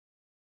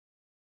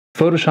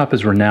Photoshop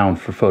is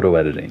renowned for photo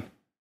editing.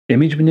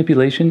 Image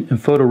manipulation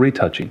and photo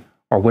retouching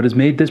are what has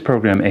made this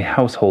program a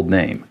household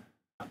name.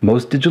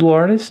 Most digital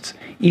artists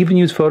even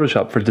use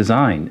Photoshop for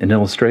design and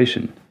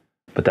illustration.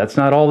 But that's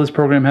not all this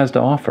program has to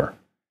offer.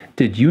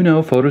 Did you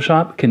know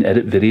Photoshop can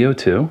edit video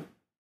too?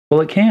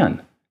 Well, it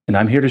can, and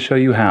I'm here to show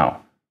you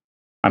how.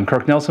 I'm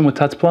Kirk Nelson with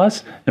Tuts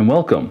Plus, and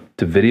welcome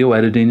to Video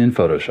Editing in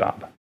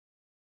Photoshop.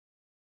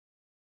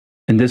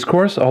 In this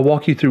course, I'll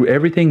walk you through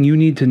everything you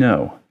need to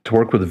know to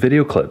work with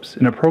video clips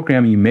in a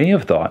program you may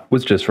have thought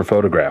was just for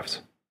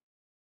photographs.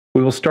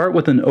 We will start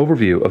with an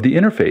overview of the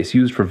interface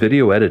used for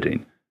video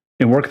editing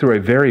and work through a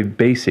very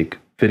basic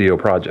video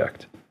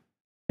project.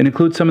 It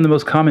includes some of the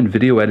most common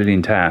video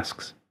editing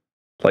tasks,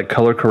 like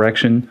color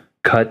correction,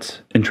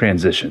 cuts, and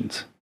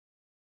transitions.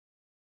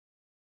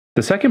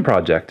 The second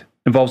project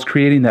involves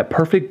creating that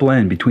perfect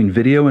blend between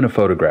video and a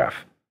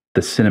photograph,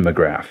 the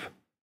cinematograph.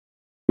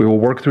 We will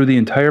work through the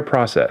entire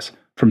process,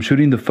 from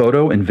shooting the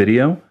photo and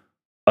video,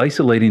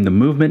 isolating the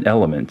movement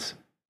elements,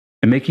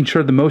 and making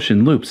sure the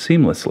motion loops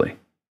seamlessly.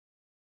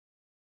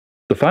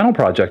 The final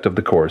project of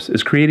the course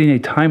is creating a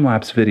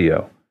time-lapse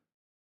video.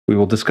 We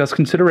will discuss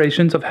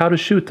considerations of how to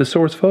shoot the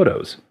source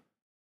photos,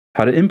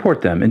 how to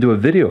import them into a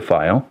video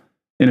file,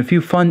 and a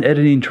few fun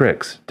editing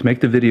tricks to make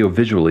the video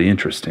visually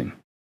interesting.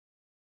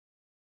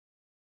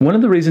 One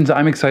of the reasons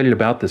I'm excited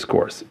about this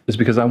course is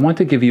because I want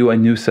to give you a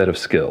new set of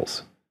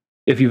skills.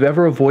 If you've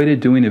ever avoided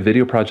doing a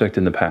video project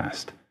in the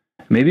past,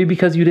 maybe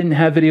because you didn't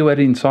have video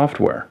editing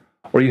software,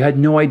 or you had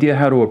no idea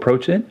how to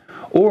approach it,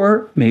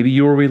 or maybe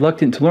you were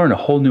reluctant to learn a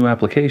whole new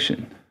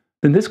application,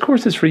 then this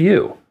course is for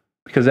you,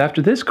 because after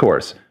this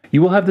course,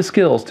 you will have the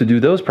skills to do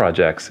those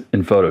projects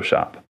in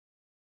Photoshop.